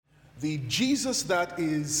The Jesus that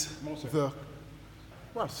is the,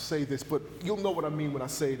 well, I'll say this, but you'll know what I mean when I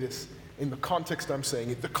say this in the context I'm saying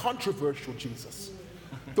it, the controversial Jesus.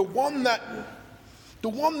 The one that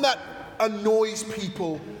annoys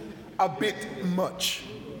people a bit much.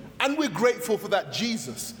 And we're grateful for that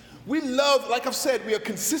Jesus. We love, like I've said, we are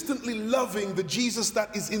consistently loving the Jesus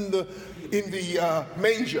that is in the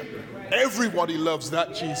manger. Everybody loves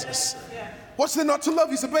that Jesus. What's there not to love?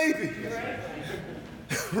 He's a baby.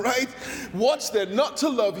 Right? What's there not to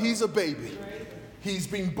love? He's a baby. He's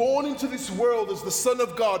been born into this world as the Son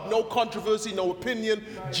of God. No controversy, no opinion.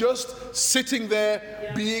 Just sitting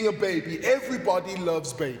there being a baby. Everybody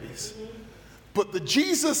loves babies. But the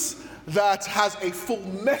Jesus that has a full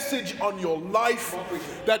message on your life,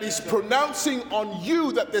 that is pronouncing on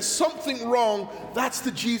you that there's something wrong, that's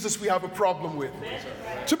the Jesus we have a problem with.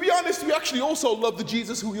 To be honest, we actually also love the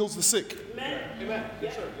Jesus who heals the sick.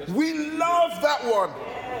 We love that one.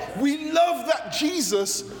 We love that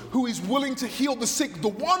Jesus who is willing to heal the sick. The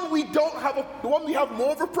one we have more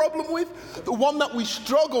of a problem with, the one that we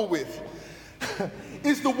struggle with,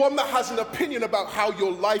 is the one that has an opinion about how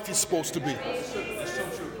your life is supposed to be.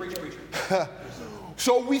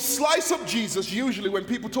 So we slice up Jesus. Usually when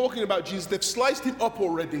people are talking about Jesus, they've sliced him up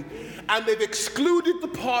already, and they've excluded the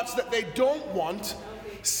parts that they don't want,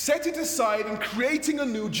 set it aside, and creating a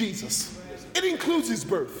new Jesus. It includes his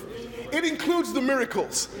birth. It includes the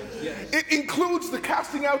miracles. It includes the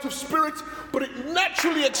casting out of spirits, but it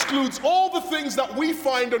naturally excludes all the things that we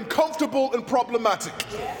find uncomfortable and problematic.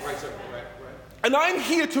 And I'm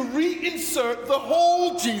here to reinsert the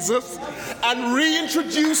whole Jesus and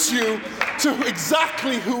reintroduce you to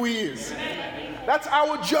exactly who he is. That's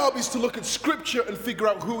our job, is to look at Scripture and figure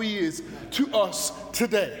out who he is to us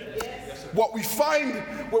today. What we find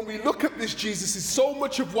when we look at this Jesus is so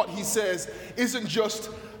much of what he says isn't just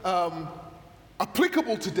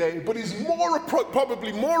applicable today, but is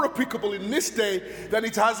probably more applicable in this day than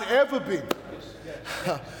it has ever been.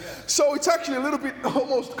 So it's actually a little bit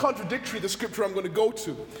almost contradictory, the scripture I'm going to go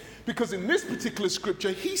to, because in this particular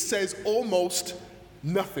scripture he says almost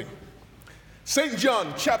nothing. St.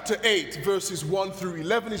 John chapter 8 verses 1 through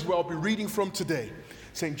 11 is where I'll be reading from today.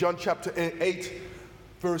 St. John chapter 8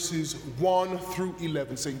 verses 1 through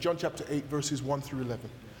 11. St. John chapter 8 verses 1 through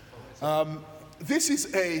 11. This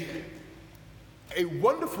is a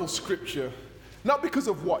wonderful scripture, not because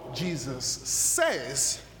of what Jesus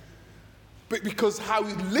says, but because how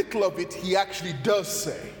little of it he actually does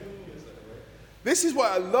say. This is why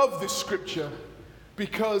I love this scripture,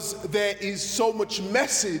 because there is so much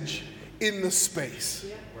message in the space.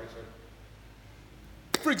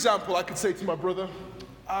 For example, I could say to my brother,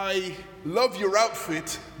 I love your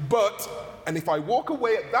outfit, but, and if I walk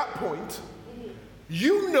away at that point,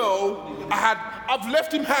 you know I've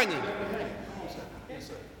left him hanging.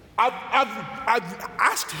 I've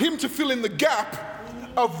asked him to fill in the gap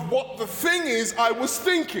of what the thing is I was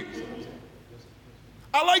thinking.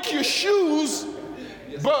 I like your shoes,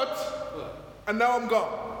 but, and now I'm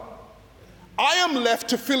gone. I am left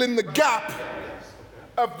to fill in the gap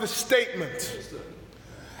of the statement.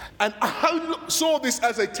 And I saw this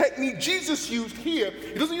as a technique Jesus used here.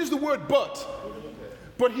 He doesn't use the word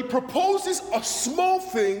but he proposes a small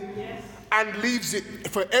thing and leaves it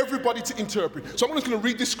for everybody to interpret. So I'm just going to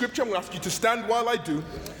read this scripture. I'm going to ask you to stand while I do.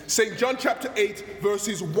 St. John chapter 8,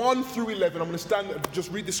 verses 1 through 11. I'm going to stand and just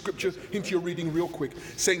read the scripture into your reading real quick.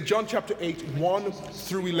 St. John chapter 8, 1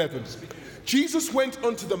 through 11. Jesus went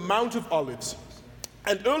unto the Mount of Olives,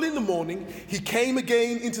 and early in the morning he came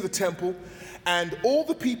again into the temple, and all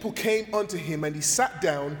the people came unto him, and he sat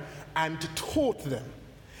down and taught them.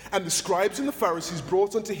 And the scribes and the Pharisees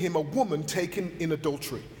brought unto him a woman taken in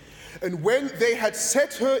adultery. And when they had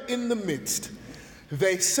set her in the midst,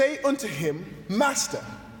 they say unto him, Master,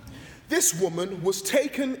 this woman was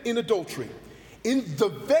taken in adultery, in the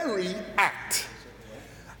very act.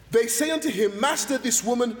 They say unto him, Master,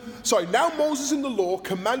 now Moses in the law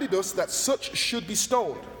commanded us that such should be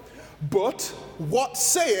stoned. But what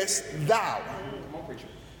sayest thou?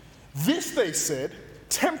 This they said,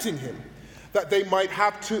 tempting him, that they might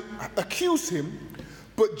have to accuse him.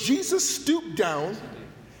 But Jesus stooped down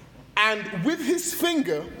and with his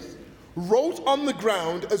finger wrote on the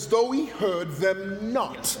ground as though he heard them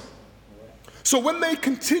not. So when they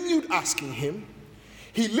continued asking him,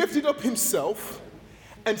 he lifted up himself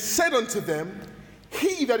and said unto them,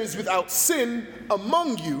 He that is without sin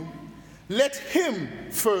among you, let him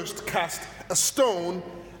first cast a stone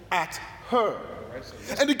at her.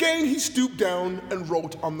 And again he stooped down and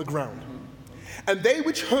wrote on the ground. And they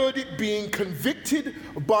which heard it, being convicted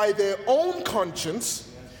by their own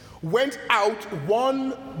conscience, went out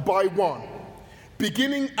one by one,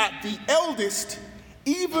 beginning at the eldest,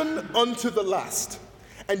 even unto the last.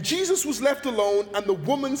 And Jesus was left alone, and the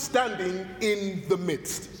woman standing in the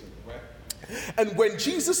midst. And when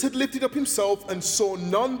Jesus had lifted up himself and saw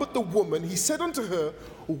none but the woman, he said unto her,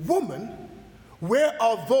 Woman, where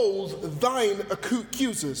are those thine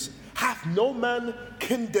accusers? Hath no man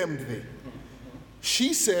condemned thee?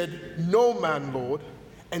 She said, No man, Lord.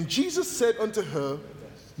 And Jesus said unto her,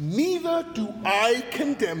 Neither do I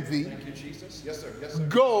condemn thee. Thank you, Jesus. Yes, sir. Yes, sir.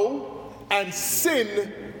 Go and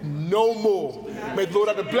sin no more. May the Lord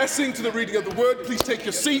add a blessing to the reading of the word. Please take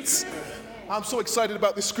your seats. I'm so excited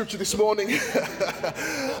about this scripture this morning.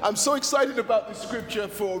 I'm so excited about this scripture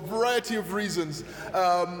for a variety of reasons.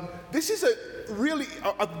 This is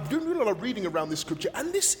I've been doing a lot of reading around this scripture,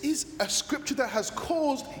 and this is a scripture that has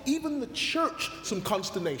caused even the church some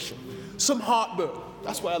consternation, some heartburn.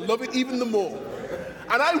 That's why I love it even the more.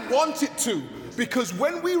 And I want it to, because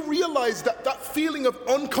when we realize that that feeling of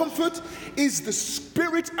uncomfort is the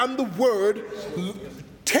Spirit and the Word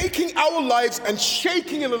taking our lives and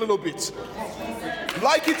shaking it a little bit.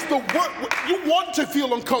 Like it's the word, you want to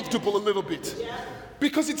feel uncomfortable a little bit.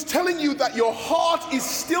 Because it's telling you that your heart is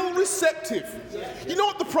still receptive. You know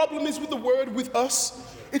what the problem is with the word with us?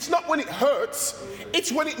 It's not when it hurts, it's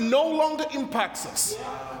when it no longer impacts us.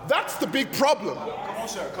 That's the big problem. Come on,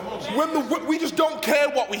 sir. Come on, sir. When we just don't care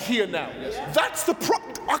what we hear now. That's the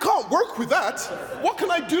problem. I can't work with that. What can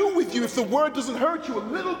I do with you if the word doesn't hurt you a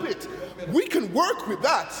little bit? We can work with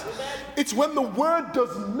that. It's when the word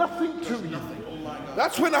does nothing to you.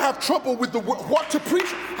 That's when I have trouble with the word, what to preach.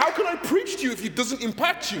 How can I preach to you if it doesn't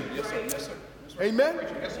impact you? Yes, sir. Yes, sir. Amen?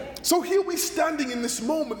 So here we're standing in this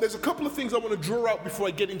moment. There's a couple of things I want to draw out before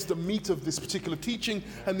I get into the meat of this particular teaching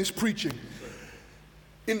and this preaching.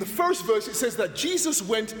 In the first verse, it says that Jesus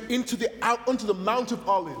went out onto the Mount of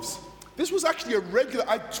Olives. This was actually a regular,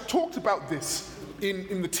 I talked about this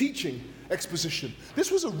in the teaching exposition. This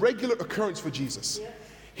was a regular occurrence for Jesus.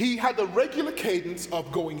 He had a regular cadence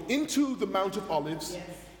of going into the Mount of Olives,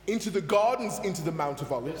 into the gardens, into the Mount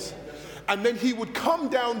of Olives, and then he would come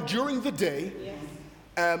down during the day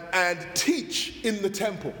and teach in the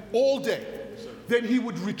temple all day. Then he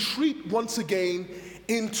would retreat once again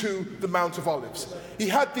into the Mount of Olives. He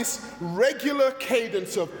had this regular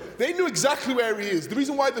cadence of, they knew exactly where he is. The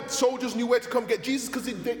reason why the soldiers knew where to come get Jesus, because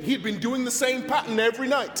he had been doing the same pattern every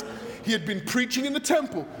night. He had been preaching in the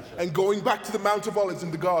temple and going back to the Mount of Olives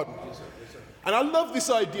in the garden. And I love this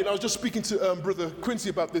idea, and I was just speaking to Brother Quincy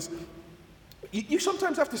about this. You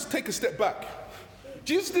sometimes have to take a step back.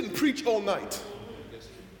 Jesus didn't preach all night.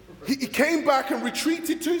 He came back and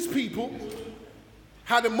retreated to his people,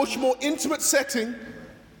 had a much more intimate setting,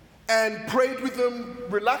 and prayed with them,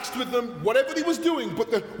 relaxed with them, whatever he was doing. But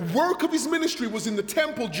the work of his ministry was in the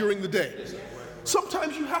temple during the day.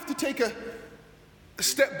 Sometimes you have to take a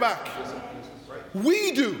step back.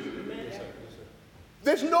 We do.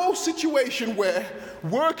 There's no situation where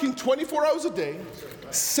working 24 hours a day,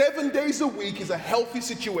 7 days a week is a healthy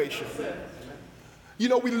situation. You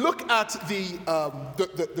know, we look at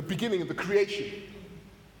the beginning of the creation,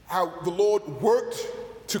 how the Lord worked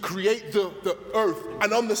to create the earth,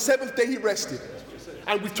 and on the seventh day he rested.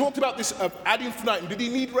 And we talked about this of ad infinitum. Did he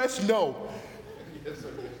need rest? No.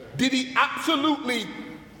 Did he absolutely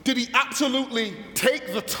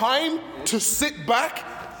take the time to sit back?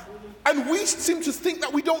 And we seem to think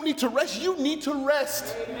that we don't need to rest. You need to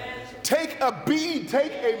rest. Take a beat,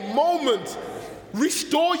 take a moment,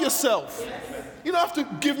 restore yourself. You don't have to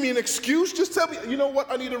give me an excuse. Just tell me, you know what,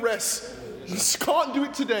 I need a rest. Just can't do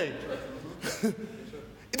it today.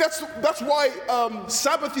 That's why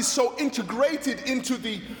Sabbath is so integrated into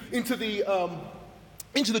the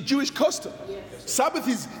Jewish custom. Sabbath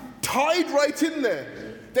is tied right in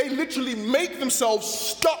there. They literally make themselves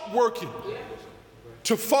stop working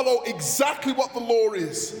to follow exactly what the law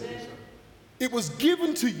is. It was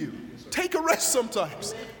given to you. Take a rest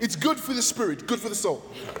sometimes. It's good for the spirit, good for the soul.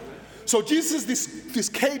 So Jesus has this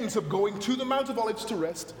cadence of going to the Mount of Olives to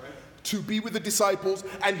rest, to be with the disciples,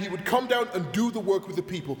 and he would come down and do the work with the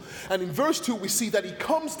people. And in verse 2, we see that he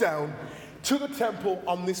comes down to the temple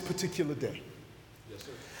on this particular day.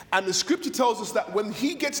 And the scripture tells us that when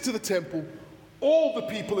he gets to the temple, all the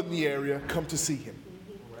people in the area come to see him.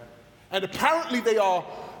 And apparently they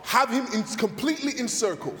have him completely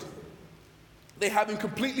encircled. They have him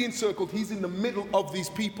completely encircled. He's in the middle of these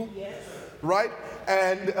people, right?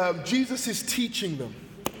 And Jesus is teaching them.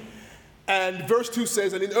 And verse 2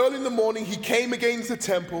 says, and early in the morning he came again to the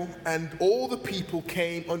temple, and all the people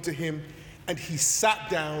came unto him, and he sat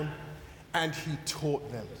down and he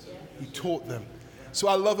taught them. He taught them. So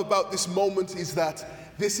what I love about this moment is that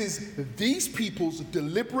this is these people's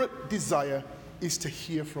deliberate desire is to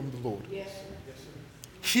hear from the Lord.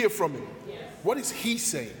 Hear from him. What is he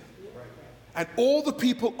saying? And all the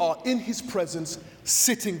people are in his presence,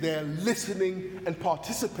 sitting there, listening and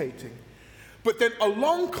participating. But then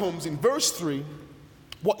along comes, in verse 3,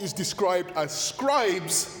 what is described as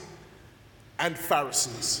scribes and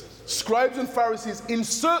Pharisees. Scribes and Pharisees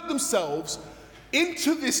insert themselves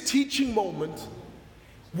into this teaching moment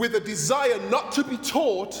with a desire not to be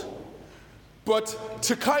taught, but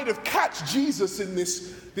to kind of catch Jesus in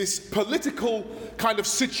this political kind of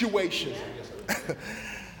situation.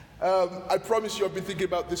 I promise you I've been thinking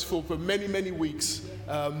about this for many, many weeks.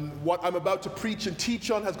 What I'm about to preach and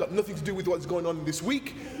teach on has got nothing to do with what's going on this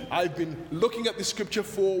week. I've been looking at the scripture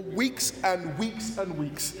for weeks and weeks and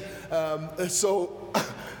weeks.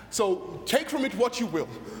 So take from it what you will.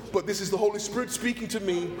 But this is the Holy Spirit speaking to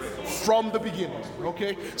me from the beginning.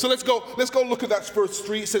 Okay? So let's go look at that verse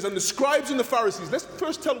 3. It says, and the scribes and the Pharisees. Let's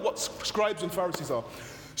first tell what scribes and Pharisees are.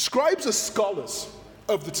 Scribes are scholars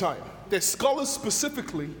of the time. They're scholars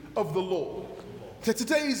specifically of the law. So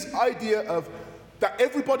today's idea of that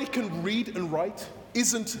everybody can read and write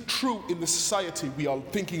isn't true in the society we are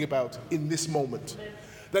thinking about in this moment.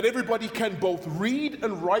 That everybody can both read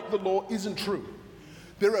and write the law isn't true.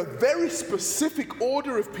 There are a very specific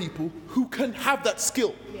order of people who can have that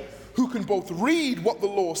skill, who can both read what the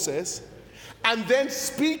law says and then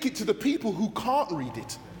speak it to the people who can't read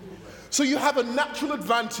it. So you have a natural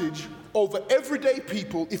advantage over everyday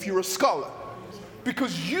people if you're a scholar,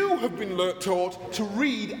 because you have been taught to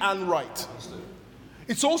read and write.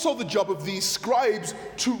 It's also the job of these scribes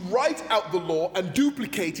to write out the law and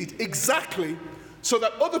duplicate it exactly so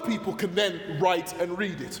that other people can then write and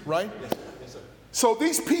read it, right? So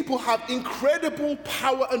these people have incredible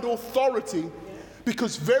power and authority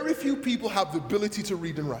because very few people have the ability to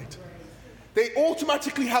read and write. They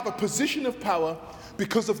automatically have a position of power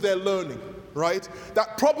because of their learning, right?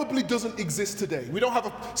 That probably doesn't exist today. We don't have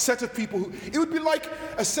a set of people who, it would be like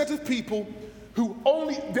a set of people who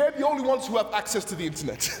they're the only ones who have access to the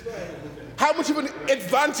internet. How much of an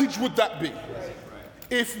advantage would that be?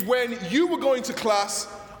 If when you were going to class,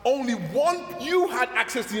 only you had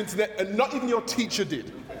access to the internet and not even your teacher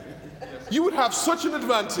did. You would have such an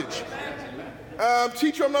advantage.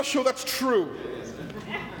 Teacher, I'm not sure that's true.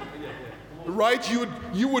 Right?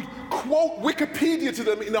 You would quote Wikipedia to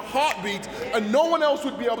them in a heartbeat and no one else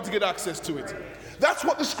would be able to get access to it. That's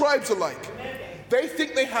what the scribes are like. They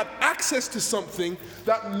think they have access to something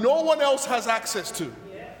that no one else has access to.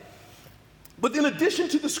 But in addition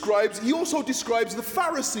to the scribes, he also describes the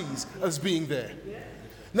Pharisees as being there.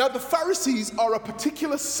 Now, the Pharisees are a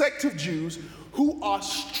particular sect of Jews who are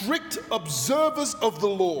strict observers of the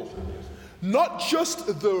law. Not just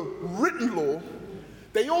the written law,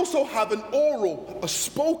 they also have an oral, a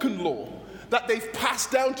spoken law that they've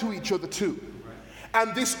passed down to each other too.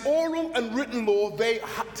 And this oral and written law, they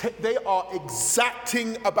are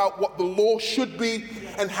exacting about what the law should be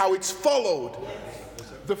and how it's followed.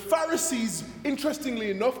 The Pharisees,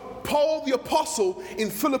 interestingly enough, Paul the Apostle in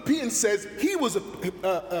Philippians says he was a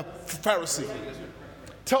Pharisee.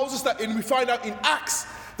 Tells us that, and we find out in Acts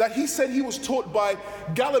that he said he was taught by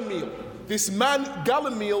Gamaliel. This man,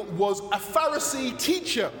 Gamaliel, was a Pharisee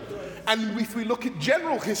teacher. And if we look at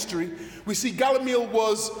general history, we see Gamaliel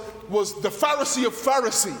was the Pharisee of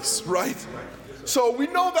Pharisees, right? So we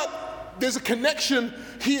know that there's a connection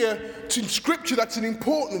here to Scripture that's an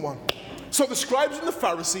important one. So the scribes and the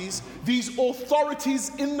Pharisees, these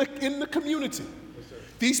authorities in the community,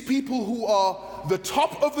 these people who are the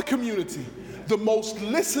top of the community, the most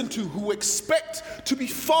listened to, who expect to be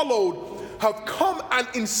followed, have come and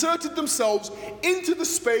inserted themselves into the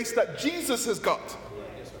space that Jesus has got.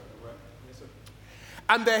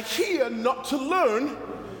 And they're here not to learn,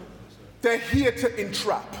 they're here to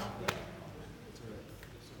entrap.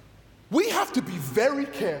 We have to be very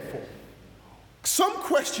careful. Some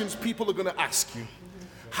questions people are going to ask you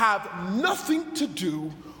have nothing to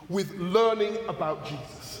do with learning about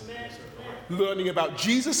Jesus. Learning about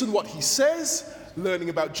Jesus and what he says, learning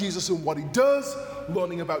about Jesus and what he does,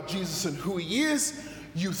 learning about Jesus and who he is.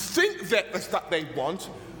 You think that's that they want,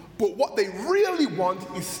 but what they really want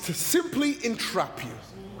is to simply entrap you.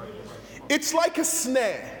 It's like a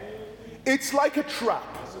snare. It's like a trap.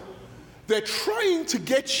 They're trying to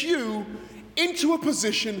get you into a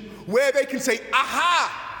position where they can say,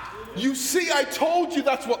 aha, you see, I told you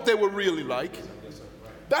that's what they were really like.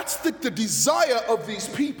 That's the desire of these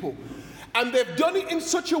people. And they've done it in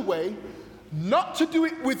such a way not to do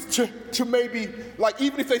it with, to maybe, like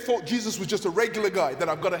even if they thought Jesus was just a regular guy that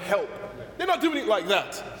I've got to help. They're not doing it like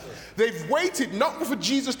that. They've waited not for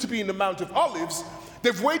Jesus to be in the Mount of Olives.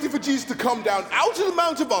 They've waited for Jesus to come down out of the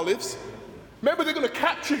Mount of Olives Remember, they're going to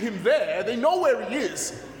capture him there. They know where he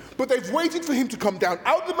is. But they've waited for him to come down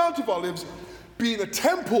out of the Mount of Olives, be in a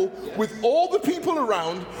temple with all the people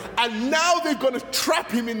around, and now they're going to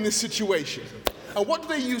trap him in this situation. And what do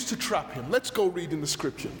they use to trap him? Let's go read in the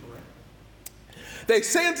scripture. They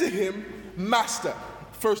say unto him, Master.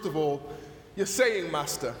 First of all, you're saying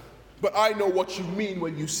Master, but I know what you mean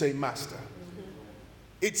when you say Master.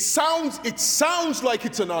 It sounds like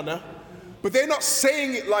it's an honor, but they're not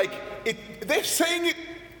saying it like it. They're saying it.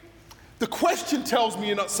 The question tells me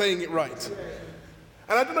you're not saying it right.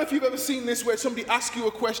 And I don't know if you've ever seen this where somebody asks you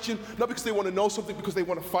a question, not because they want to know something, because they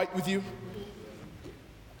want to fight with you.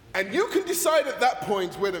 And you can decide at that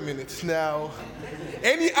point, wait a minute, now,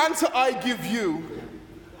 any answer I give you,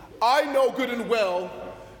 I know good and well,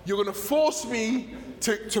 you're going to force me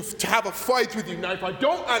to have a fight with you. Now, if I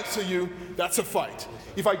don't answer you, that's a fight.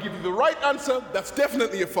 If I give you the right answer, that's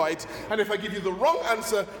definitely a fight. And if I give you the wrong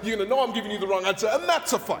answer, you're going to know I'm giving you the wrong answer, and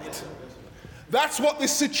that's a fight. That's what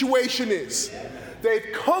this situation is. They've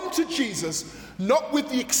come to Jesus not with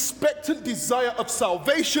the expectant desire of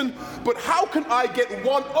salvation, but how can I get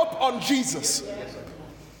one up on Jesus?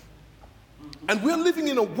 And we're living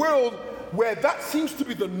in a world where that seems to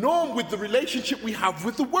be the norm with the relationship we have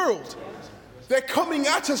with the world. They're coming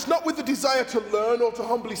at us not with the desire to learn or to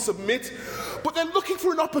humbly submit, but they're looking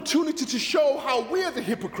for an opportunity to show how we're the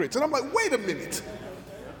hypocrites. And I'm like, wait a minute.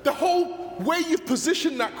 The whole way you've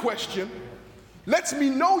positioned that question lets me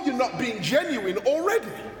know you're not being genuine already.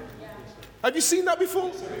 Have you seen that before?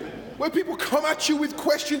 Where people come at you with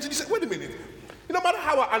questions and you say, wait a minute. No matter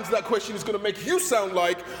how I answer that question, it's going to make you sound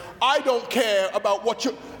like I don't care about what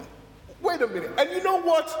you're... Wait a minute. And you know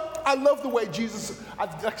what? I love the way Jesus,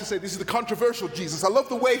 I'd like to say this is the controversial Jesus. I love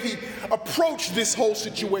the way he approached this whole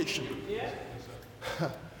situation.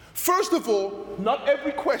 First of all, not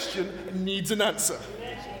every question needs an answer.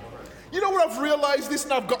 You know what, I've realized this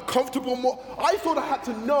and I've got comfortable more. I thought I had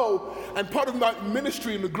to know, and part of my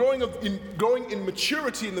ministry and the growing in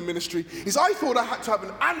maturity in the ministry is I thought I had to have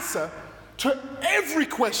an answer to every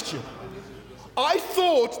question. I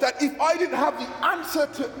thought that if I didn't have the answer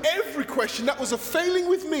to every question, that was a failing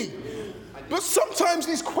with me. But sometimes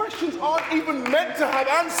these questions aren't even meant to have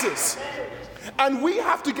answers. And we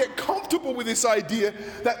have to get comfortable with this idea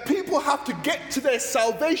that people have to get to their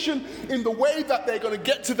salvation in the way that they're going to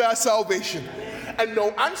get to their salvation. And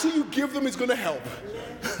no answer you give them is going to help.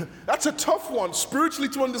 That's a tough one spiritually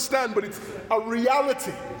to understand, but it's a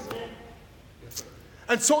reality.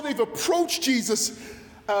 And so they've approached Jesus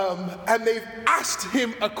and they've asked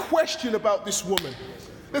him a question about this woman.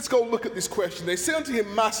 Let's go look at this question. They say unto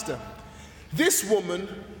him, Master, this woman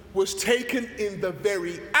was taken in the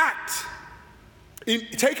very act.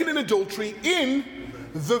 Taken in adultery in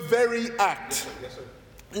the very act.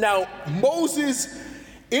 Now, Moses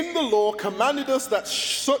in the law commanded us that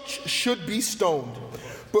such should be stoned.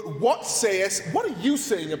 But what are you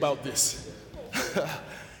saying about this?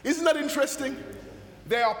 Isn't that interesting?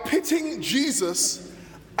 They are pitting Jesus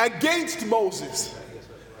against Moses.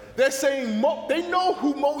 They're saying they know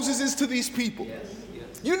who Moses is to these people.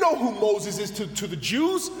 You know who Moses is to the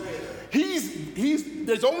Jews.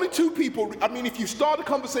 There's only two people. I mean, if you start a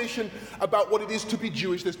conversation about what it is to be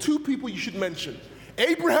Jewish, there's two people you should mention: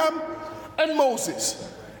 Abraham and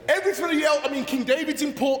Moses. Everything else, I mean, King David's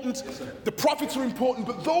important, the prophets are important,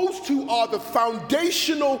 but those two are the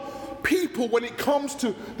foundational people when it comes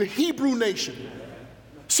to the Hebrew nation.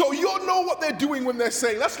 So you know what they're doing when they're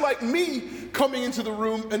saying. That's like me coming into the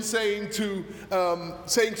room and saying to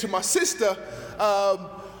my sister,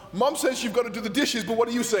 Mom says you've got to do the dishes, but what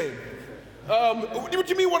are you saying? What do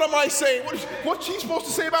you mean, what am I saying? What's she supposed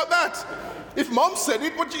to say about that? If Mom said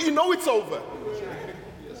it, you know it's over.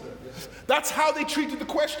 That's how they treated the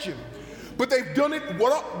question. But they've done it,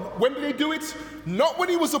 when did they do it? Not when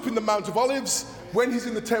he was up in the Mount of Olives, when he's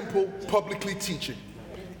in the temple publicly teaching.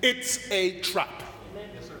 It's a trap.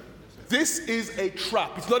 This is a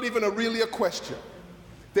trap. It's not even really a question.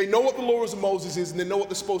 They know what the law of Moses is and they know what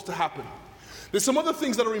they're supposed to happen. There's some other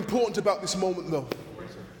things that are important about this moment though.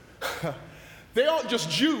 They aren't just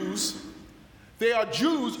Jews, they are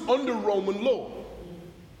Jews under Roman law.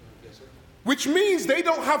 Which means they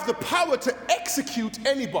don't have the power to execute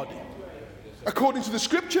anybody. According to the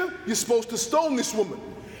scripture, you're supposed to stone this woman.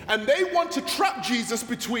 And they want to trap Jesus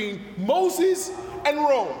between Moses and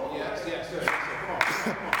Rome.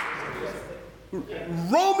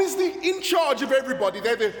 Rome is in charge of everybody.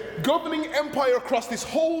 They're the governing empire across this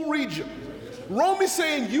whole region. Rome is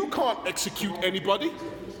saying you can't execute anybody.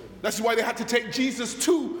 That's why they had to take Jesus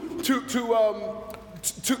to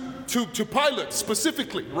Pilate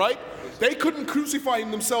specifically, right? They couldn't crucify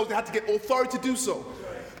him themselves. They had to get authority to do so.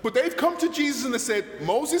 But they've come to Jesus and they said,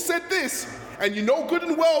 Moses said this, and you know good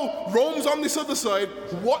and well Rome's on this other side.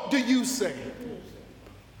 What do you say?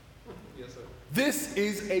 Yes, sir. This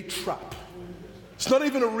is a trap. It's not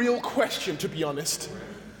even a real question, to be honest.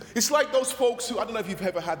 It's like those folks who, I don't know if you've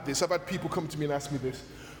ever had this. I've had people come to me and ask me this.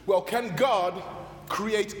 Well, can God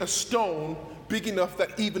create a stone big enough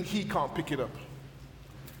that even he can't pick it up?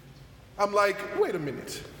 I'm like, wait a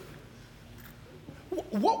minute.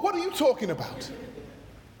 What are you talking about?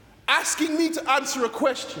 Asking me to answer a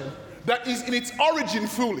question that is in its origin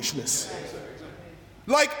foolishness.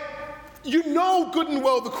 Like, you know good and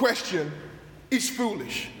well the question is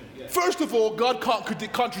foolish. First of all, God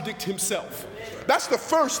can't contradict himself. That's the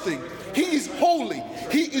first thing. He is holy.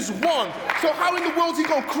 He is one. So how in the world is he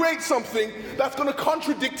going to create something that's going to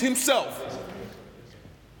contradict himself?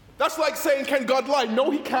 That's like saying, can God lie?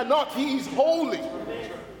 No, he cannot. He is holy.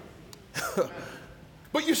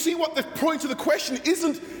 But you see what the point of the question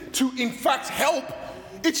isn't to in fact help.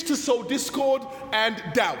 It's to sow discord and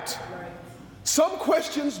doubt. Some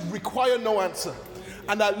questions require no answer.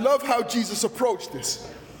 And I love how Jesus approached this.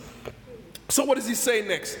 So what does he say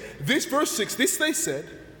next? This verse 6, this they said,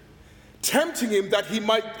 tempting him that he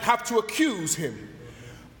might have to accuse him.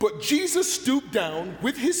 But Jesus stooped down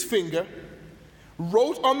with his finger,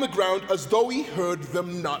 wrote on the ground as though he heard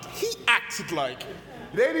them not. He acted like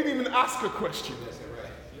they didn't even ask a question.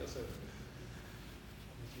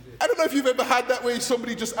 I don't know if you've ever had that where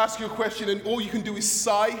somebody just asks you a question and all you can do is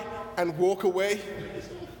sigh and walk away.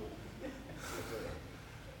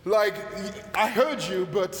 Like, I heard you,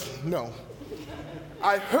 but no.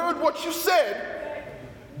 I heard what you said,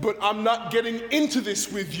 but I'm not getting into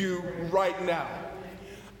this with you right now.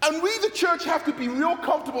 And we, the church, have to be real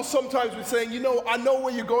comfortable sometimes with saying, you know, I know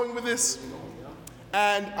where you're going with this,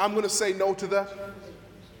 and I'm going to say no to that.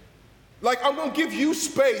 Like, I'm going to give you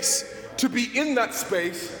space to be in that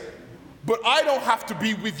space, but I don't have to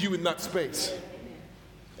be with you in that space.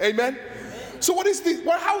 Amen? So how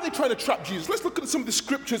are they trying to trap Jesus? Let's look at some of the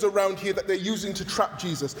scriptures around here that they're using to trap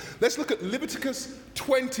Jesus. Let's look at Leviticus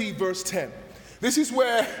 20, verse 10. This is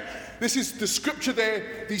the scripture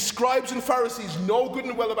there. The scribes and Pharisees know good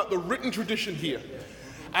and well about the written tradition here.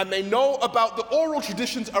 And they know about the oral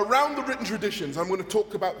traditions around the written traditions. I'm going to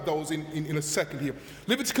talk about those in a second here.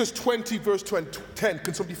 Leviticus 20, verse 10.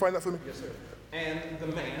 Can somebody find that for me? Yes, sir. And the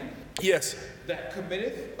man yes. that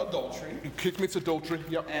committeth adultery. Commits adultery,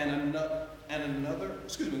 yep. With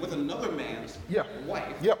another man's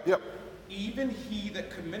wife. Yep. Even he that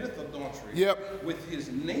committeth adultery with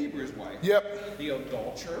his neighbor's wife. Yep. The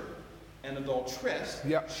adulterer and adulteress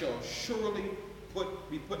shall surely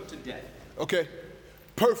be put to death. Okay.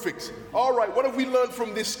 Perfect. All right, what have we learned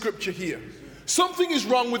from this scripture here? Something is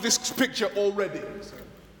wrong with this picture already.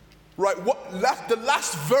 Right, the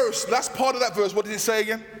last part of that verse, what did it say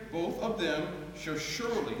again? Both of them shall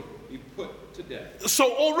surely be put to death.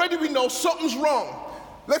 So already we know something's wrong.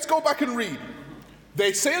 Let's go back and read.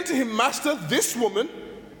 They say unto him, Master, this woman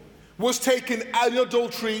was taken in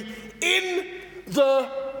adultery in the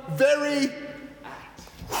very act.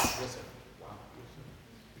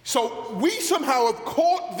 So we somehow have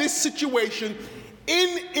caught this situation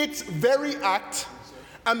in its very act.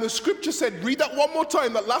 And the scripture said, read that one more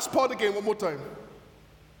time, that last part again, one more time.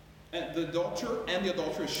 And the adulterer and the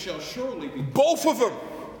adulteress shall surely be put both of them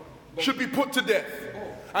should be put to death.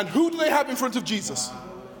 And who do they have in front of Jesus?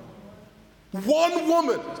 One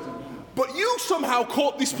woman. But you somehow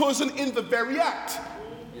caught this person in the very act.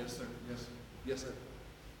 Yes, sir. Yes, sir.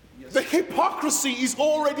 Yes. The hypocrisy is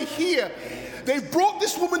already here. They brought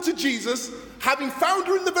this woman to Jesus, having found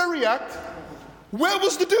her in the very act. Where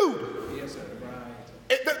was the dude? Yes, sir.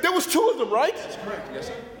 There was two of them, right? That's correct. Yes,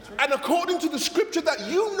 sir. That's right. And according to the scripture that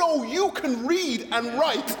you know you can read and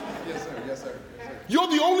write, yes, sir. Yes, sir. you're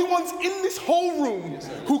the only ones in this whole room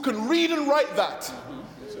who can read and write that.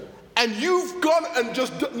 Yes, sir. And you've gone and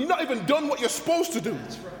you've not even done what you're supposed to do.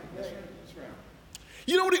 That's right. That's right. That's right.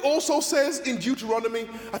 You know what it also says in Deuteronomy?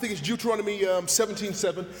 I think it's Deuteronomy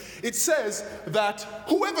 17:7. It says that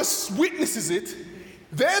whoever witnesses it,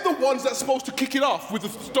 they're the ones that's supposed to kick it off with the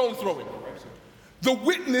stone throwing. The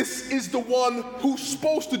witness is the one who's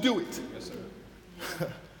supposed to do it. Yes,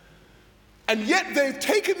 sir. And yet they've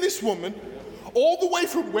taken this woman all the way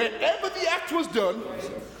from wherever the act was done,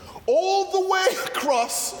 all the way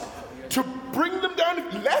across to bring them down,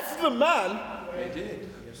 left the man. They did.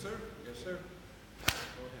 Yes, sir. Yes, sir.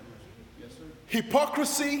 Yes, sir.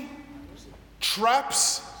 Hypocrisy,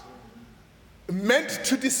 traps, meant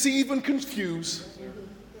to deceive and confuse.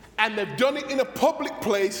 And they've done it in a public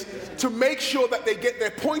place to make sure that they get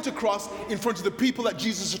their point across in front of the people that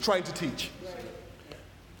Jesus is trying to teach.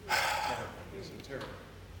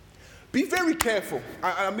 Be very careful.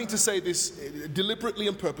 I mean to say this deliberately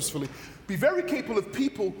and purposefully. Be very careful of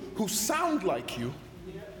people who sound like you,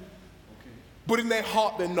 but in their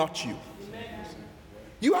heart they're not you.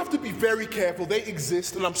 You have to be very careful. They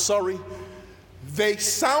exist, and I'm sorry. They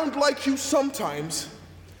sound like you sometimes,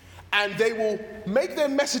 and they will make their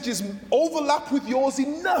messages overlap with yours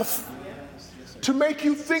enough to make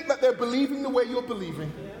you think that they're believing the way you're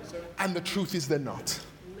believing, and the truth is they're not.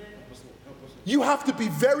 You have to be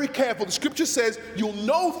very careful. The scripture says you'll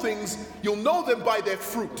know things, you'll know them by their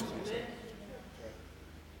fruit.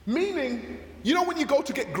 Meaning, you know when you go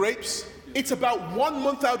to get grapes, it's about 1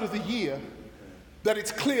 month out of the year that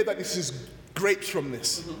it's clear that this is grapes from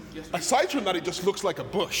this. Aside from that, it just looks like a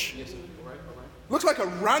bush. Looks like a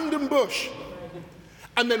random bush.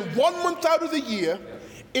 And then 1 month out of the year,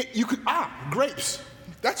 you could, grapes.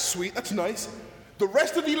 That's sweet, that's nice. The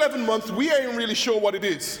rest of the 11 months, we ain't really sure what it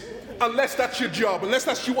is. Unless that's your job, unless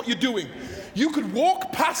that's what you're doing. You could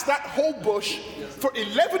walk past that whole bush for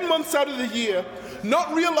 11 months out of the year,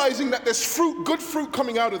 not realizing that there's fruit, good fruit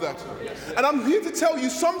coming out of that. And I'm here to tell you,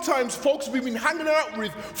 sometimes folks we've been hanging out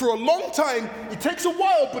with for a long time, it takes a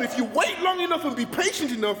while, but if you wait long enough and be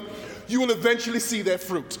patient enough, you will eventually see their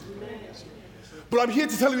fruit. But I'm here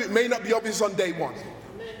to tell you it may not be obvious on day one.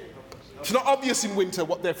 It's not obvious in winter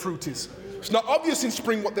what their fruit is. It's not obvious in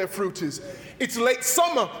spring what their fruit is. It's late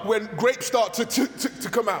summer when grapes start to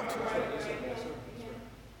come out.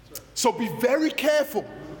 So be very careful.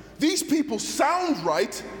 These people sound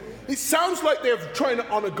right. It sounds like they're trying to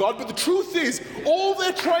honor God, but the truth is, all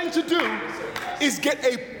they're trying to do is get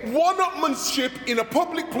a one-upmanship in a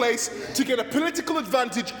public place to get a political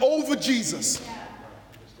advantage over Jesus.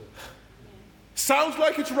 Sounds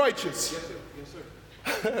like it's righteous.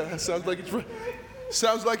 Sounds like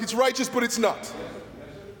it's righteous, but it's not.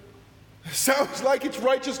 Sounds like it's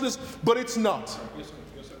righteousness, but it's not.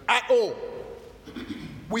 At all.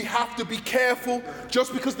 We have to be careful.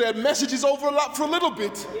 Just because their messages overlap for a little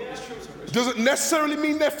bit doesn't necessarily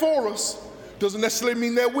mean they're for us. Doesn't necessarily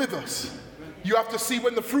mean they're with us. You have to see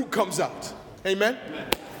when the fruit comes out. Amen?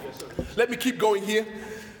 Let me keep going here.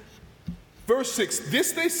 Verse 6.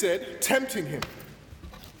 This they said, tempting him.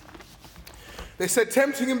 They said,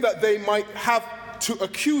 tempting him that they might have to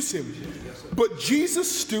accuse him. But Jesus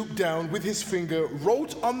stooped down with his finger,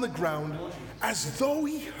 wrote on the ground, as though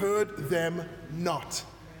he heard them not.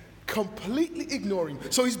 Completely ignoring.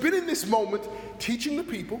 So he's been in this moment teaching the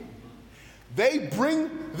people. They bring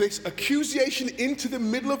this accusation into the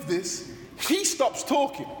middle of this. He stops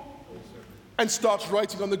talking and starts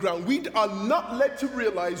writing on the ground. We are not led to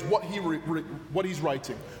realize what he's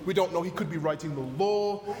writing. We don't know. He could be writing the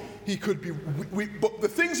law. He could be. But the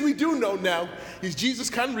things we do know now is Jesus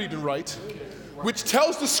can read and write, which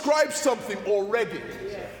tells the scribe something already.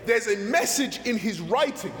 There's a message in his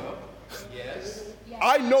writing.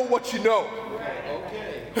 I know what you know.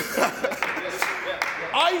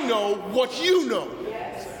 I know what you know.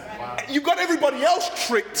 You got everybody else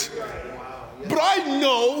tricked, but I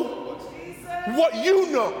know what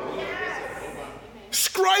you know.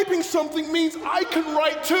 Scribing something means I can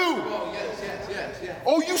write too.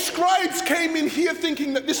 Oh, you scribes came in here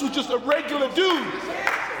thinking that this was just a regular dude.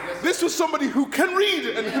 This was somebody who can read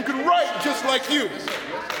and who can write just like you.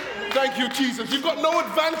 Thank you, Jesus. You've got no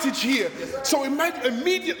advantage here. So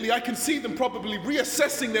immediately I can see them probably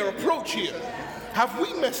reassessing their approach here. Have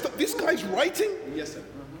we messed up? This guy's writing? Yes, sir.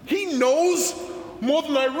 He knows more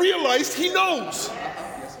than I realized he knows.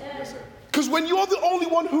 Because when you're the only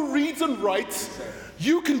one who reads and writes,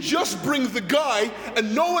 you can just bring the guy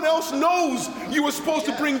and no one else knows you were supposed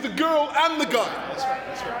to bring the girl and the guy.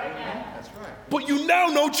 That's right. But you now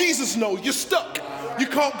know Jesus knows. You're stuck. You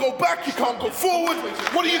can't go back. You can't go forward.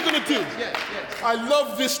 What are you going to do? I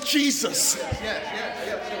love this Jesus.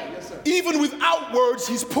 Even without words,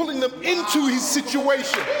 he's pulling them into his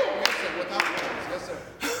situation.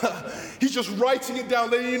 He's just writing it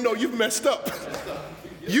down, letting you know you've messed up.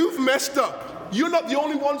 You've messed up. You're not the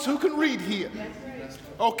only ones who can read here.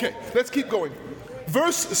 Okay, let's keep going.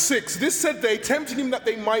 Verse 6, this said they, tempting him that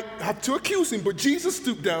they might have to accuse him. But Jesus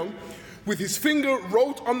stooped down, with his finger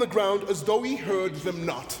wrote on the ground as though he heard them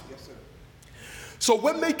not. So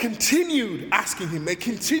when they continued asking him, they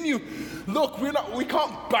continued, look, we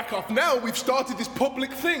can't back off now. We've started this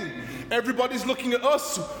public thing. Everybody's looking at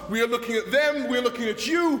us. We are looking at them. We're looking at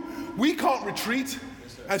you. We can't retreat.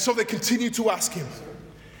 And so they continued to ask him.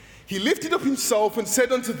 He lifted up himself and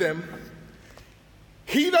said unto them,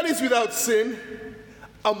 he that is without sin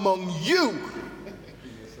among you.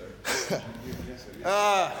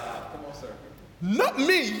 Not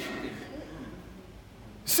me.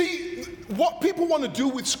 See, what people want to do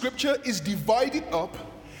with scripture is divide it up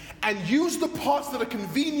and use the parts that are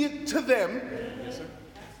convenient to them,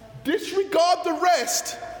 disregard the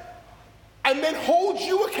rest, and then hold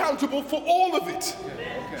you accountable for all of it.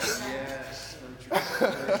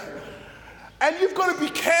 And you've got to be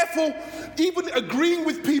careful even agreeing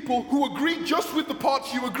with people who agree just with the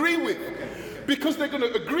parts you agree with. Because they're going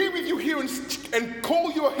to agree with you here and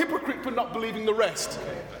call you a hypocrite for not believing the rest.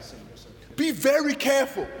 Be very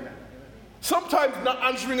careful. Sometimes not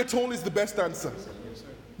answering at all is the best answer.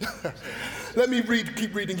 Let me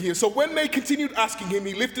keep reading here. So when they continued asking him,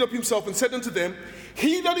 he lifted up himself and said unto them,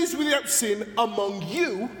 he that is without sin among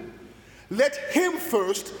you, let him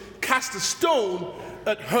first cast a stone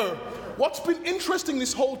at her. What's been interesting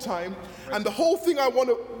this whole time, and the whole thing I want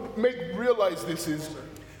to make realize this is,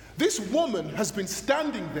 this woman has been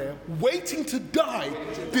standing there waiting to die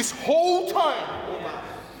this whole time.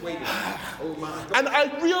 And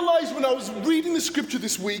I realized when I was reading the scripture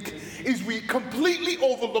this week is we completely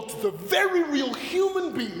overlooked the very real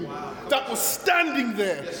human being that was standing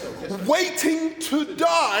there waiting to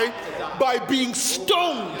die by being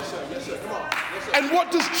stoned. And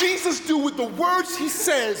what does Jesus do with the words he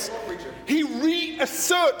says? He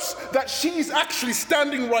reasserts that she's actually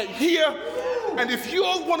standing right here. And if you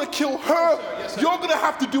all want to kill her, you're going to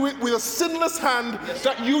have to do it with a sinless hand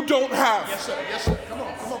that you don't have. Yes, sir. Yes, sir. Come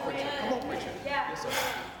on, preacher. Come on, preacher. Yes, sir.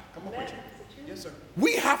 Come on, preacher. Yes, sir.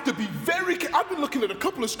 We have to be very careful. I've been looking at a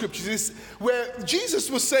couple of scriptures where Jesus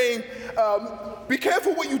was saying, be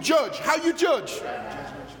careful what you judge, how you judge.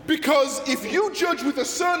 Because if you judge with a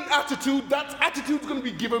certain attitude, that attitude is going to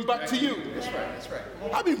be given back to you. That's right. That's right.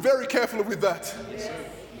 I've been very careful with that. Yes, sir.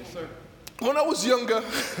 Yes, sir. When I was younger,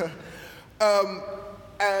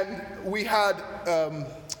 and we had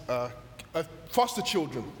foster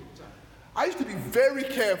children, I used to be very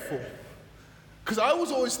careful because I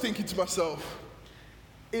was always thinking to myself,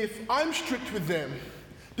 if I'm strict with them,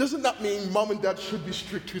 doesn't that mean mom and dad should be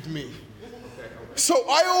strict with me? So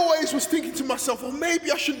I always was thinking to myself, well,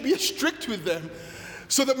 maybe I shouldn't be as strict with them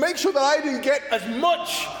so that make sure that I didn't get as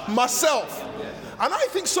much myself. And I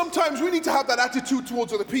think sometimes we need to have that attitude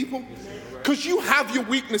towards other people because you have your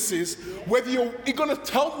weaknesses, whether you're going to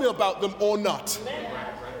tell me about them or not.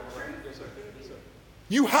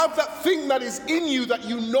 You have that thing that is in you that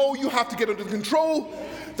you know you have to get under control,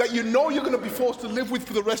 that you know you're going to be forced to live with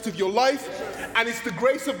for the rest of your life, and it's the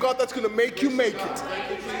grace of God that's going to make you make it.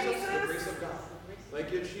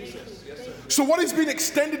 Thank you, Jesus. Yes, sir. So what is being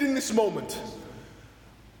extended in this moment?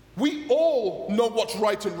 We all know what's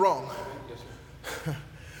right and wrong.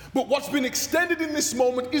 But what's been extended in this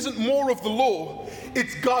moment isn't more of the law,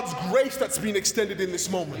 it's God's grace that's been extended in this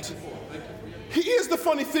moment. Here's the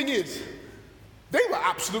funny thing is, they were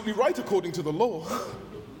absolutely right according to the law.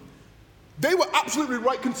 They were absolutely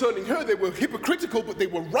right concerning her. They were hypocritical, but they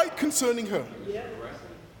were right concerning her.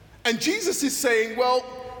 And Jesus is saying, well,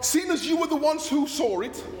 seeing as you were the ones who saw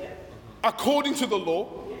it, according to the law,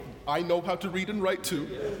 I know how to read and write too.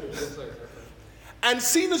 And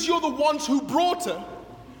seeing as you're the ones who brought her,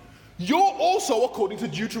 you're also, according to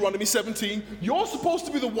Deuteronomy 17, you're supposed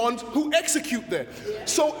to be the ones who execute her.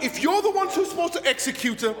 So if you're the ones who's supposed to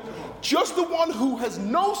execute her, just the one who has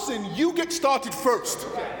no sin, you get started first.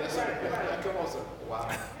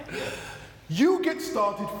 You get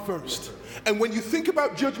started first. And when you think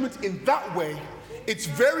about judgment in that way, it's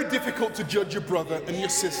very difficult to judge your brother and your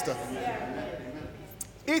sister.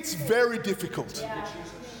 It's very difficult.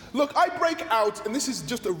 Look, I break out, and this is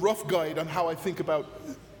just a rough guide on how I think about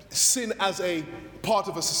sin as a part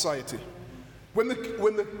of a society. When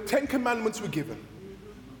the Ten Commandments were given,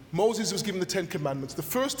 Moses was given the 10 Commandments. The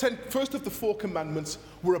first of the 4 commandments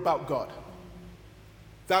were about God.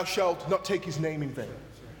 Thou shalt not take his name in vain.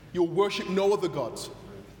 You'll worship no other gods.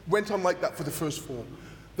 Went on like that for the first 4.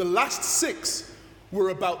 The last 6 were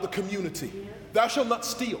about the community. Thou shalt not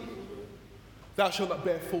steal. Thou shalt not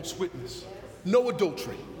bear false witness. No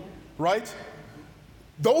adultery. Right?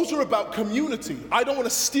 Those are about community. I don't want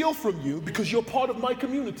to steal from you because you're part of my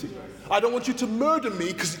community. I don't want you to murder me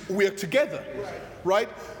because we're together. Right?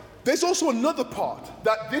 There's also another part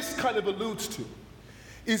that this kind of alludes to,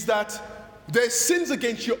 is that there's sins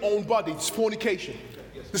against your own body. It's fornication.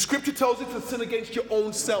 The scripture tells it's a sin against your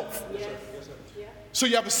own self. So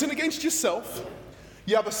you have a sin against yourself,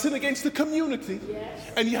 you have a sin against the community,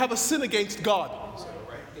 and you have a sin against God.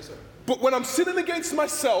 But when I'm sinning against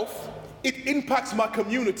myself, it impacts my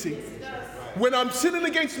community. When I'm sinning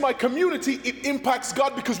against my community, it impacts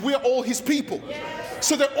God because we're all his people.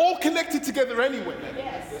 So they're all connected together anyway.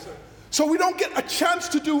 So we don't get a chance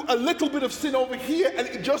to do a little bit of sin over here and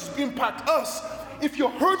it just impact us. If you're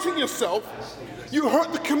hurting yourself, you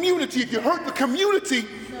hurt the community. If you hurt the community,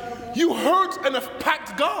 You hurt and have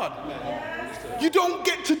packed God. You don't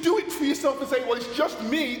get to do it for yourself and say, well, it's just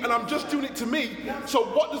me and I'm just doing it to me. So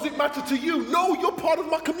what does it matter to you? No, you're part of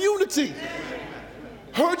my community.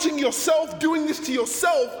 Hurting yourself, doing this to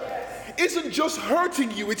yourself, isn't just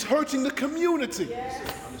hurting you, it's hurting the community.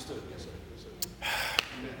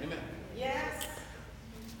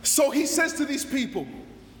 So he says to these people,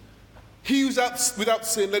 he who's without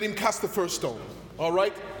sin, let him cast the first stone. All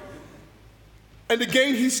right? And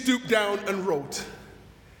again he stooped down and wrote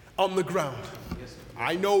on the ground.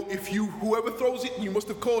 I know whoever throws it, you must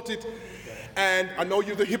have caught it. And I know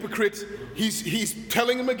you're the hypocrite. He's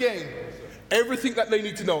telling them again everything that they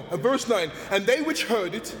need to know. And verse 9, and they which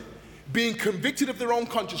heard it, being convicted of their own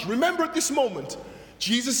conscience. Remember at this moment,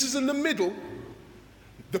 Jesus is in the middle.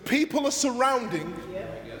 The people are surrounding.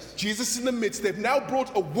 Jesus is in the midst. They've now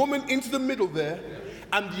brought a woman into the middle there.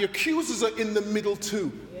 And the accusers are in the middle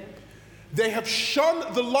too. They have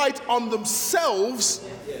shone the light on themselves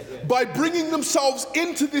by bringing themselves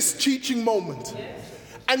into this teaching moment.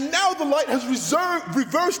 And now the light has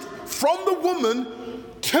reversed from the woman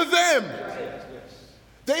to them.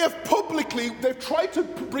 They've tried to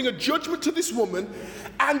bring a judgment to this woman,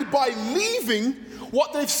 and by leaving,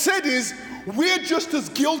 what they've said is, we're just as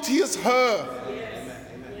guilty as her.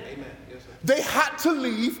 They had to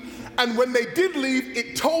leave, and when they did leave,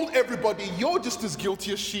 it told everybody, you're just as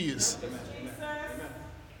guilty as she is.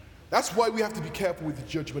 That's why we have to be careful with the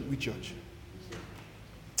judgment we judge.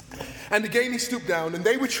 And again he stooped down, and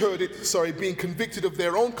they which heard it, being convicted of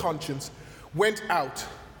their own conscience, went out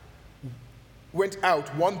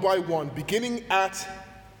one by one, beginning at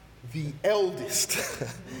the eldest,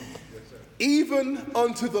 even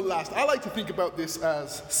unto the last. I like to think about this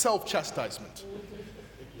as self-chastisement.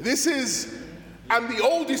 This is, and the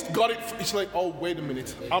oldest got it. It's like, oh, wait a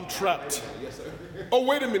minute, I'm trapped. Oh,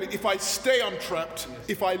 wait a minute, if I stay, I'm trapped.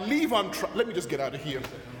 If I leave, I'm trapped. Let me just get out of here.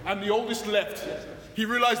 And the oldest left. He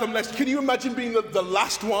realized I'm left. Can you imagine being the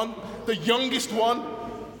last one, the youngest one?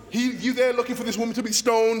 You there looking for this woman to be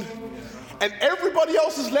stoned, and everybody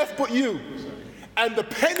else is left but you. And the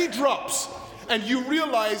penny drops, and you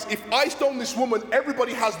realize, if I stone this woman,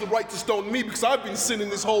 everybody has the right to stone me because I've been sinning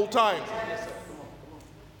this whole time.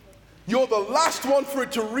 You're the last one for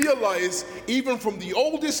it to realize, even from the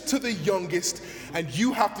oldest to the youngest, and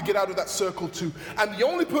you have to get out of that circle too. And the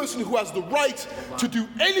only person who has the right to do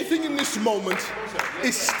anything in this moment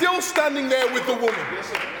is still standing there with the woman.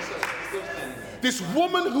 This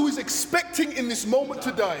woman who is expecting in this moment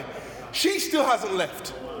to die, she still hasn't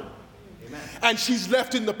left. And she's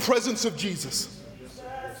left in the presence of Jesus.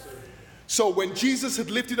 So when Jesus had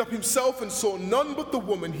lifted up himself and saw none but the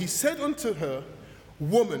woman, he said unto her,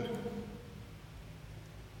 Woman,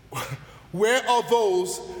 where are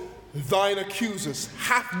those thine accusers?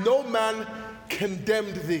 Hath no man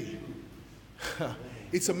condemned thee?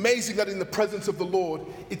 It's amazing that in the presence of the Lord,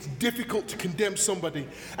 it's difficult to condemn somebody.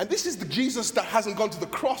 And this is the Jesus that hasn't gone to the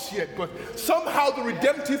cross yet, but somehow the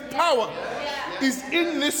redemptive power is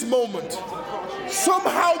in this moment.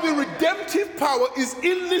 Somehow the redemptive power is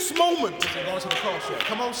in this moment. Going to the cross yet.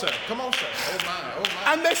 Come on, sir. Come on, sir. Oh my, oh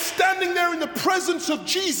my. And they're standing there in the presence of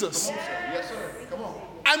Jesus. Come on, sir. Yes, sir. Come on.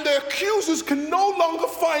 And the accusers can no longer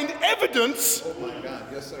find evidence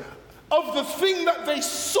of the thing that they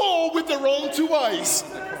saw with their own two eyes.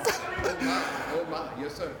 Oh my.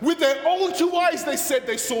 Yes, sir. With their own two eyes, they said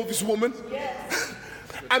they saw this woman.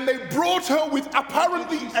 And they brought her with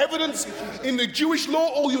apparently evidence. In the Jewish law,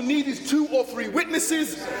 all you need is 2 or 3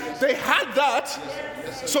 witnesses. They had that.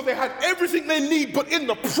 So they had everything they need, but in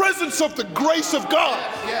the presence of the grace of God,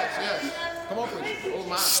 Yes. Come on, please. Oh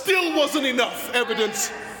my. Still wasn't enough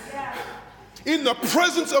evidence. In the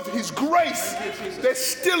presence of his grace, there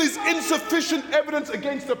still is insufficient evidence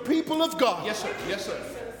against the people of God. Yes, sir. Yes, sir.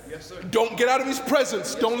 Yes, sir. Don't get out of his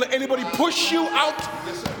presence. Don't let anybody push you out.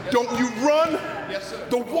 Yes, sir. Yes, Don't you run. Yes, sir.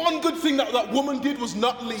 The one good thing that woman did was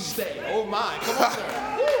not leave. Stay. Oh my. Come on, sir.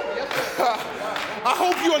 Yes, sir. I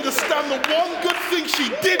hope you understand the one good thing she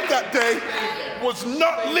did that day was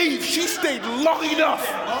not leave. She stayed long enough.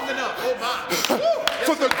 Long enough. Oh my.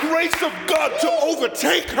 For the grace of God to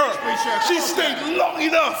overtake her. She stayed long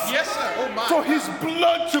enough. Yes, sir. Oh my. For his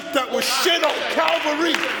blood that was shed on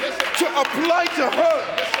Calvary to apply to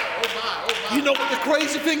her. You know what the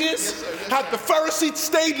crazy thing is? Had the Pharisees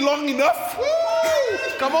stayed long enough,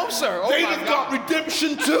 come on, sir. they'd have got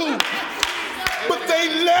redemption too. But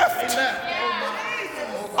they left.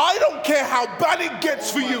 I don't care how bad it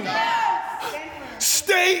gets for you. Stay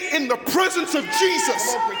stay in the presence of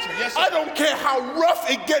Jesus. Yes, sir. I don't care how rough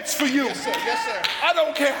it gets for you. Yes, sir. Yes, sir. I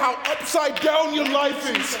don't care how upside down your life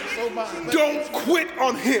is. Don't quit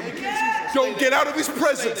on him. Don't get out of his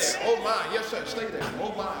presence. Oh my, yes sir, stay there.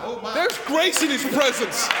 Oh my, oh my. There's grace in his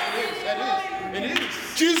presence. It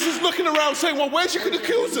is. Jesus is looking around saying, well, where's your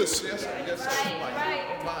accusers? Yes sir, yes sir.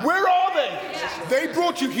 Where are they? They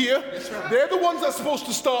brought you here. They're the ones that's supposed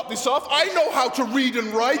to start this off. I know how to read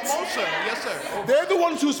and write. Oh sir, yes sir. They're the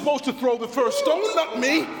ones who are supposed to throw the first stone, not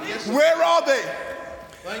me. Where are they?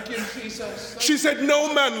 Thank you, Jesus. She said,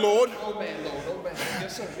 no man, Lord. Oh man, Lord, oh man.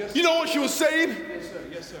 Yes sir, yes sir. You know what she was saying? Yes sir,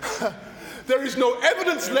 yes sir. There is no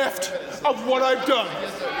evidence left of what I've done.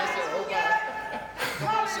 Yes sir, yes sir. Oh God.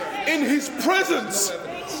 Come on, sir. In his presence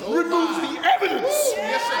removes the evidence.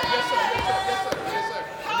 Yes sir, yes sir, yes sir, yes sir, yes sir.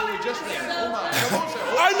 And you were just there. Oh my, come on, sir.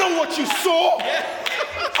 I know what you saw.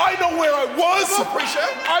 I know where I was. Preacher.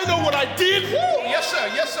 I know what I did. Yes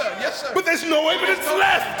sir, yes sir, yes sir. But there's no evidence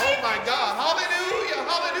left. Oh my God, hallelujah,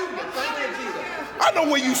 hallelujah. Thank you, Jesus. I know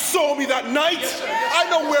where you saw me that night. I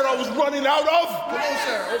know where I was running out of. Come on,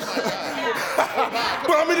 sir. Oh my God. Oh my.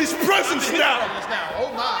 But I'm in his presence now.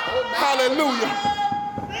 Oh my, oh my. Hallelujah.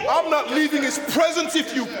 I'm not leaving his presence.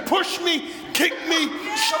 If you push me, kick me,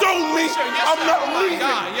 stone me, I'm not leaving.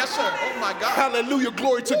 Yes, sir. Oh my God. Hallelujah.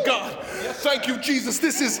 Glory to God. Thank you, Jesus.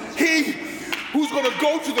 This is he who's going to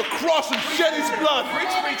go to the cross and shed his blood.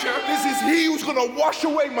 Preacher. This is he who's going to wash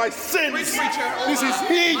away my sins. Preacher. This is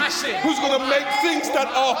he who's going to make things that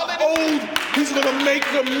are old, he's going to make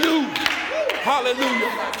them new.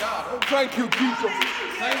 Hallelujah. Thank you, Jesus.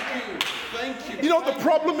 Thank you. Thank you. You know what the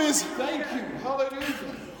problem is? Thank you. Hallelujah.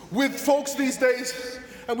 With folks these days,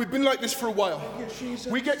 and we've been like this for a while,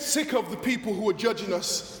 we get sick of the people who are judging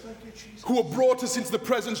us, who have brought us into the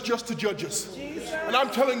presence just to judge us. And I'm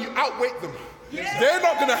telling you, outweight them. They're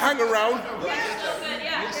not going to hang around.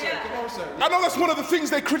 I know that's one of the things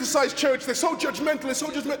they criticize church. They're so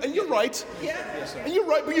judgmental, and you're right. And you're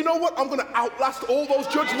right, but you know what? I'm going to outlast all those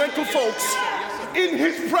judgmental folks in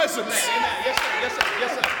his presence. Yes, sir. Yes, sir.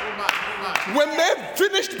 Yes, sir. Oh my. When they're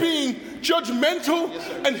finished being judgmental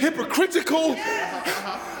and hypocritical,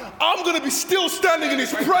 I'm going to be still standing in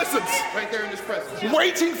his presence. Right there in his presence.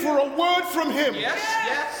 Waiting for a word from him.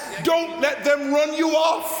 Yes. Don't let them run you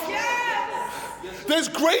off. There's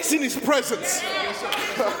grace in his presence.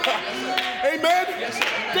 Amen?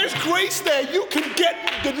 There's grace there. You can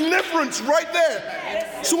get deliverance right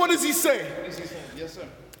there. So what does he say? Yes, sir.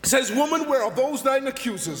 It says, woman, where are those thine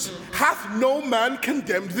accusers? Hath no man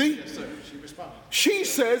condemned thee? Yes, sir. She responded. She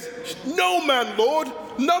says, no man, Lord.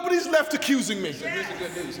 Nobody's left accusing me. So here's the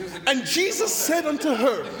good news. And Jesus said unto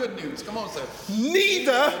her, The good news. Come on, sir.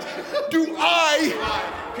 neither do I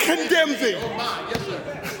condemn thee. Oh my. Yes,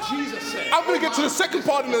 sir. Jesus said. I'm going to get to the second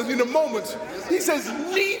part in a moment. He says,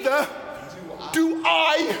 neither do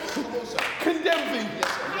I condemn thee.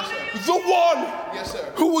 The one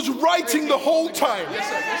who was writing the whole time. Yes,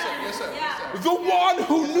 sir. The one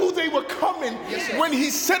who knew they were coming when he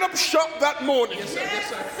set up shop that morning.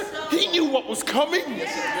 He knew what was coming.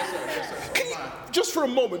 Can you, just for a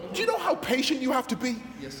moment, do you know how patient you have to be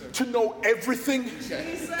to know everything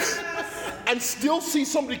and still see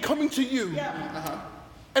somebody coming to you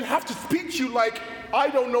and have to speak to you like, I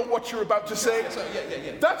don't know what you're about to say?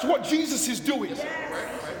 That's what Jesus is doing.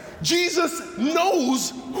 Jesus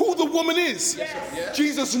knows who the woman is.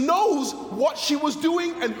 Jesus knows what she was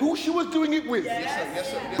doing and who she was doing it with.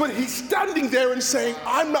 But he's standing there and saying,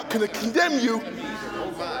 I'm not going to condemn you,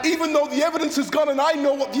 even though the evidence is gone and I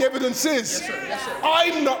know what the evidence is.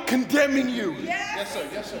 I'm not condemning you. Yes, sir.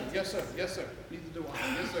 Neither do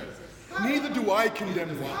I. Yes, sir. Neither do I condemn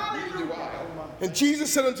thee. Neither do I. And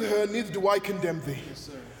Jesus said unto her, neither do I condemn thee.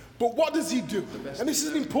 But what does he do? And this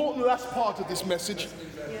is an important last part of this message.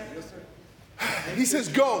 He says,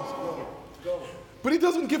 go. But he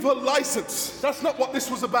doesn't give her license. That's not what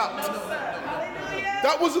this was about.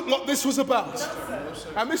 That wasn't what this was about.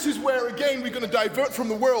 And this is where, again, we're going to divert from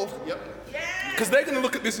the world. Because they're going to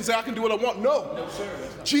look at this and say, I can do what I want. No.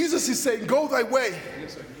 Jesus is saying, go thy way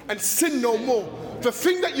and sin no more. The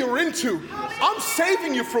thing that you're into, I'm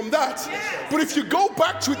saving you from that. But if you go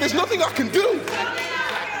back to it, there's nothing I can do.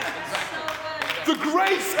 The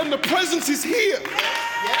grace and the presence is here.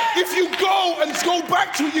 If you go and go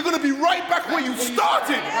back to it, you're going to be right back where you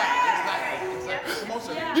started.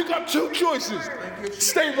 You got two choices.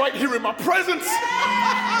 Stay right here in my presence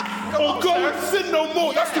or go and sin no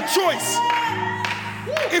more. That's the choice.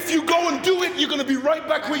 If you go and do it, you're going to be right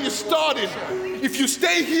back where you started. If you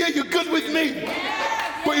stay here, you're good with me.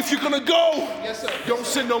 But if you're going to go, don't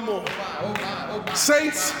sin no more.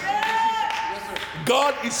 Saints,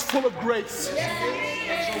 God is full of grace.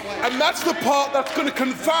 And that's the part that's going to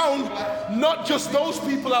confound not just those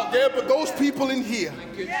people out there, but those people in here.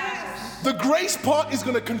 The grace part is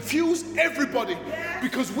going to confuse everybody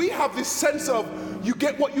because we have this sense of you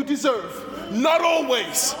get what you deserve. Not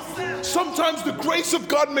always. Sometimes the grace of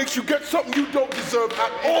God makes you get something you don't deserve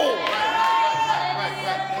at all.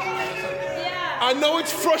 I know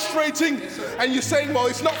it's frustrating, and you're saying, well,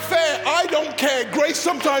 it's not fair. I don't care. Grace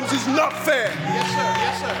sometimes is not fair. Yes, sir.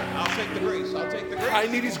 Yes, sir. I'll take the grace. I'll take the grace. I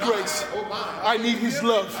need his grace. I need his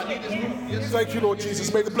love. I need his love. Yes, sir. Thank you, Lord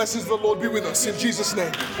Jesus. May the blessings of the Lord be with us in Jesus'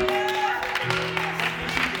 name.